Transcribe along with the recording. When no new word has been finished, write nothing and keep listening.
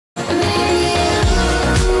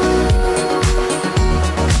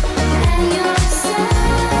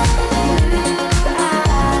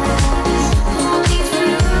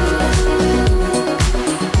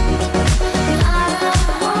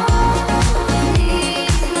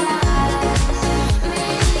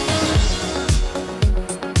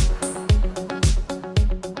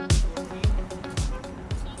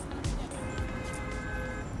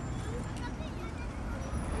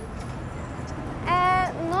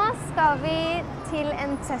skal vi til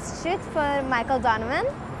en testshoot for Michael Donovan.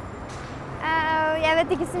 Jeg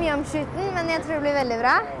vet ikke så mye om shooten, men jeg tror det blir veldig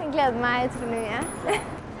bra. Jeg gleder meg utrolig mye.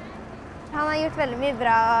 Han har gjort veldig mye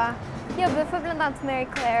bra og jobber for blant annet Mary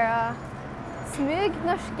Claire og Smug,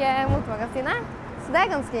 norske motemagasinet. Så det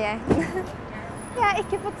er ganske gøy. Jeg har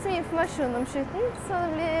ikke fått så mye informasjon om shooten, så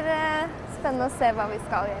det blir spennende å se hva vi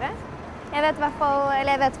skal gjøre. Jeg vet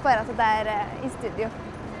bare at det er i studio.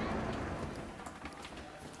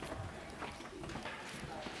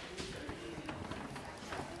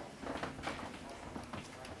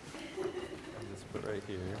 Just put right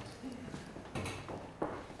here.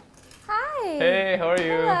 Hi! Hey, how are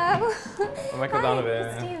you? Hello! I'm Michael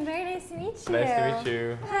Donovan. Kristine, very nice to meet you. Nice to meet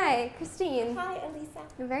you. Hi, Kristine. Hi, Elisa.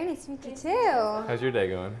 Very nice to meet you too. How's your day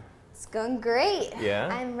going? It's going great. Yeah?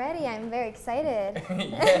 I'm ready. I'm very excited.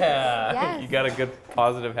 Yeah! Yes. You got a good,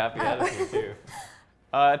 positive, happy attitude too.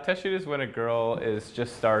 Test shoot is when a girl is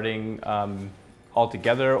just starting all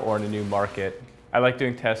together or in a new market. I like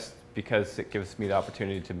doing tests because it gives me the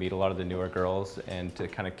opportunity to meet a lot of the newer girls and to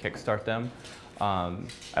kind of kickstart them.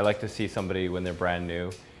 I like to see somebody when they're brand new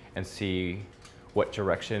and see what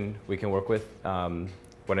direction we can work with.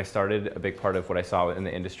 When I started, a big part of what I saw in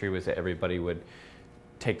the industry was that everybody would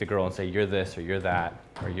take the girl and say, you're this or you're that,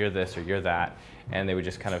 or you're this or you're that, and they would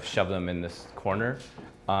just kind of shove them in this corner.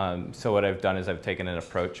 So what I've done is I've taken an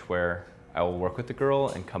approach where I will work with the girl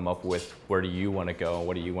and come up with where do you want to go and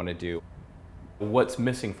what do you want to do. What's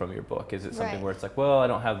missing from your book? Is it something where it's like, well, I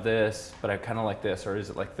don't have this, but I kind of like this, or is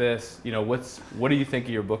it like this? You know, what do you think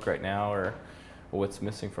of your book right now, or what's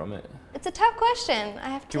missing from it? It's a tough question. I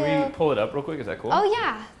have to... Can we pull it up real quick? Is that cool? Oh,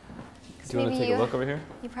 yeah. Do you want to take a look over here?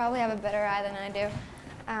 You probably have a better eye than I do.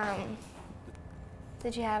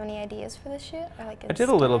 Did you have any ideas for this shoot? Or like I did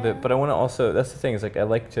a little bit, but I want to also, that's the thing, is like I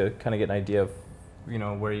like to kind of get an idea of, you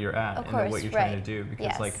know, where you're at and what you're trying to do,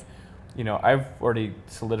 because like, you know, I've already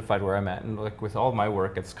solidified where I'm at, and like with all my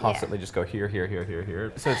work, it's constantly just go here, here, here, here,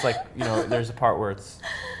 here. So it's like, you know, there's a part where it's,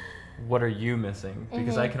 what are you missing?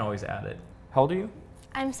 Because I can always add it. How old are you?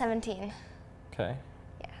 I'm 17. Okay.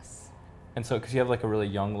 Yes. And so, because you have like a really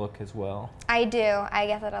young look as well. I do. I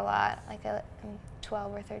get that a lot. Like I'm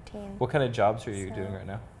 12 or 13. What kind of jobs are you doing right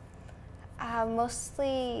now?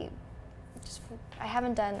 Mostly, just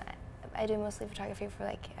I do mostly photography for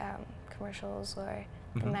like commercials or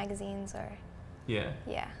magazines or. Yeah.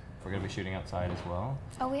 Yeah. We're gonna be shooting outside as well.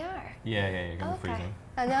 Oh, we are? Yeah, you're gonna be freezing.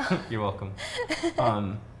 Oh, no. You're welcome.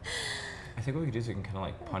 I think what we could do is we can kind of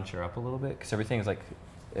like punch her up a little bit, because everything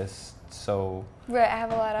is so I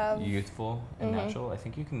have a lot of youthful and natural. I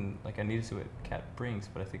think you can, like, I need to see what Kat brings,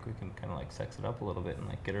 but I think we can kind of like sex it up a little bit and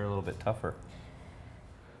like get her a little bit tougher.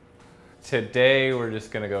 Today we're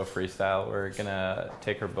just gonna go freestyle. We're gonna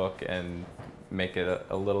take her book and make it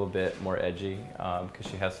a little bit more edgy, because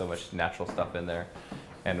she has so much natural stuff in there,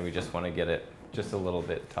 and we just want to get it just a little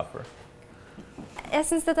bit tougher. Jeg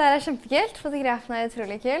synes dette er kjempekult. Fotografen er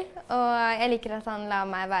utrolig kul, og jeg liker at han lar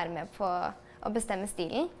meg være med på å bestemme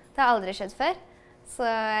stilen. Det har aldri skjedd før, så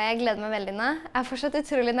jeg gleder meg veldig nå. Jeg er fortsatt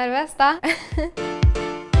utrolig nervøs da.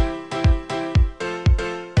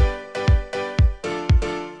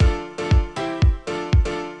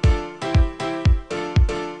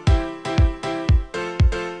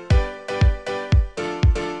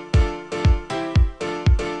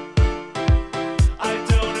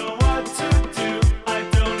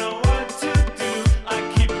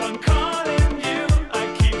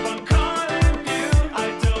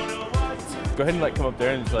 Go ahead and like come up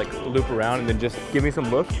there and just like loop around and then just give me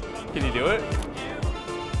some looks. Can you do it?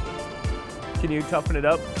 Can you toughen it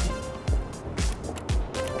up?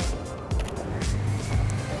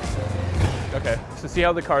 Okay, so see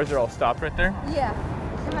how the cars are all stopped right there? Yeah.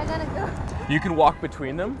 Am I gonna go? You can walk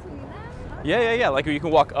between them. Yeah. Like you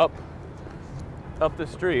can walk up the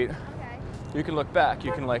street. Okay. You can look back.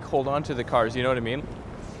 You can like hold on to the cars, you know what I mean?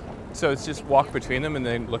 So it's just walk between them and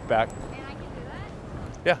then look back. And I can do that?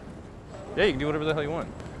 Yeah. Yeah, you can do whatever the hell you want.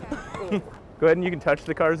 Okay. Go ahead and you can touch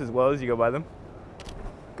the cars as well as you go by them.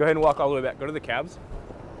 Go ahead and walk all the way back. Go to the cabs.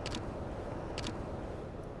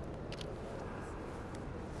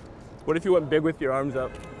 What if you went big with your arms up?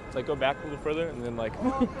 Like go back a little further and then like...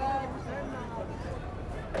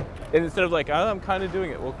 And instead of like, oh, I'm kind of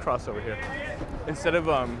doing it, we'll cross over here. Instead of,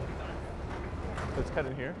 let's cut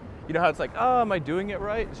in here. You know how it's like, oh, am I doing it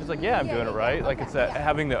right? It's just like, yeah, I'm doing it right. Like it's that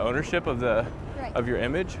having the ownership of of your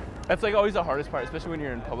image. That's like always the hardest part, especially when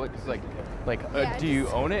you're in public. It's like, do you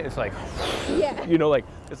own it? It's like, you know, like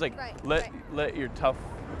it's like let your tough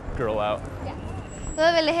girl out. Det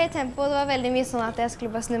var veldig høyt tempo, det var veldig mye sånn at jeg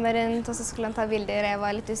skulle bare snu meg rundt, og så skulle han ta bilder. Jeg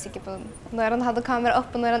var litt usikker på når han hadde kamera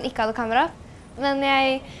opp og når han ikke hadde kamera opp. Men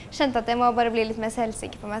jeg kjente at jeg må bare bli litt mer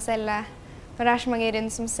selvsikker på meg selv, for det er så mange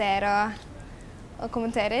rundt som ser og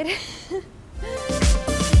kommenterer.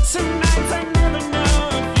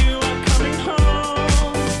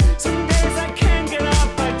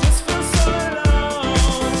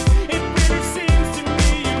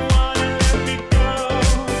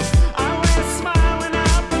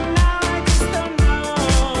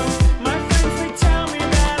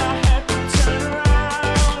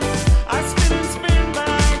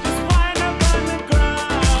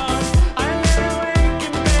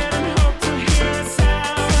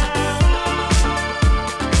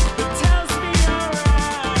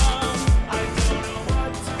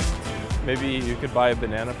 Maybe you could buy a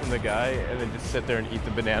banana from the guy and then just sit there and eat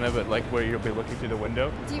the banana, but like where you'll be looking through the window.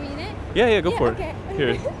 Do you mean it? Yeah, go for okay. it.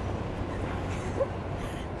 Here.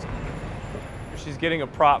 She's getting a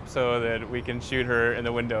prop so that we can shoot her in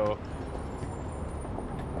the window.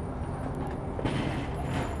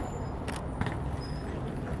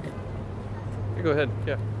 Here, go ahead,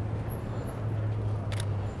 yeah.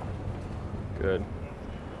 Good.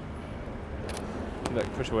 Can you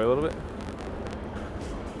push away a little bit?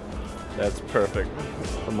 That's perfect.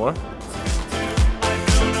 One more.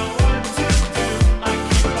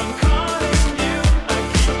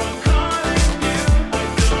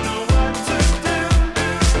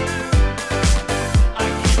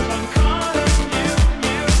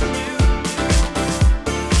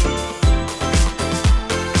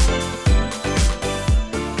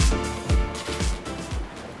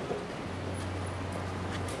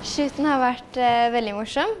 Shooten har vært veldig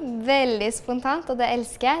morsom, veldig spontant, og det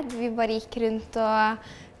elsker jeg. Vi bare gikk rundt og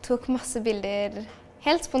tok masse bilder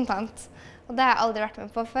helt spontant. Og det har jeg aldri vært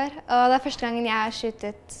med på før. Og det er første gangen jeg har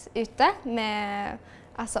shootet ute,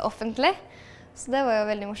 altså offentlig. Så det var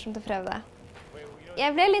jo veldig morsomt å prøve det.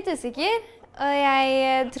 Jeg ble litt usikker, og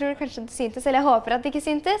jeg tror kanskje det syntes, eller jeg håper at det ikke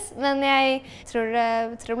syntes, men jeg tror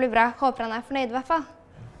det blir bra. Håper han er fornøyd i hvert fall.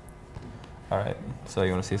 All right, so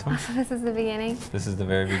you want to see some? This is the beginning. This is the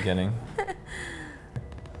very beginning.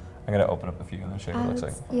 I'm going to open up a few and then show you what it looks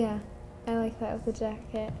like. Yeah, I like that with the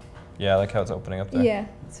jacket. Yeah, I like how it's opening up there. Yeah,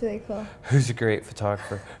 it's really cool. Who's a great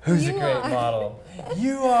photographer? Who's a great model?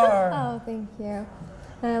 You are! Oh, thank you.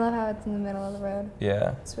 And I love how it's in the middle of the road.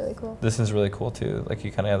 Yeah. It's really cool. This is really cool too. Like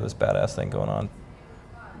you kind of have this badass thing going on.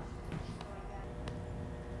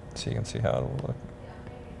 So you can see how it'll look.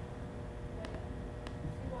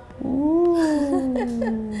 Ooh.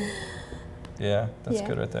 Yeah, that's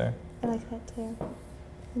good right there. I like that too.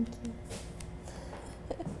 Thank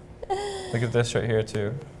you. Look at this right here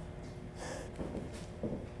too.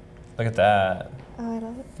 Look at that. Oh, I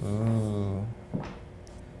love it. Ooh.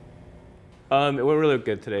 It went really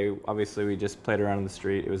good today. Obviously, we just played around in the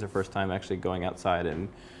street. It was our first time actually going outside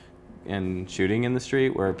and shooting in the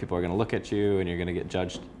street where people are going to look at you and you're going to get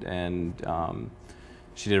judged. And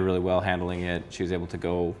she did really well handling it. She was able to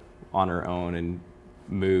go on her own and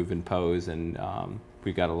move and pose, and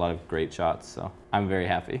we got a lot of great shots. So I'm very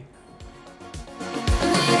happy.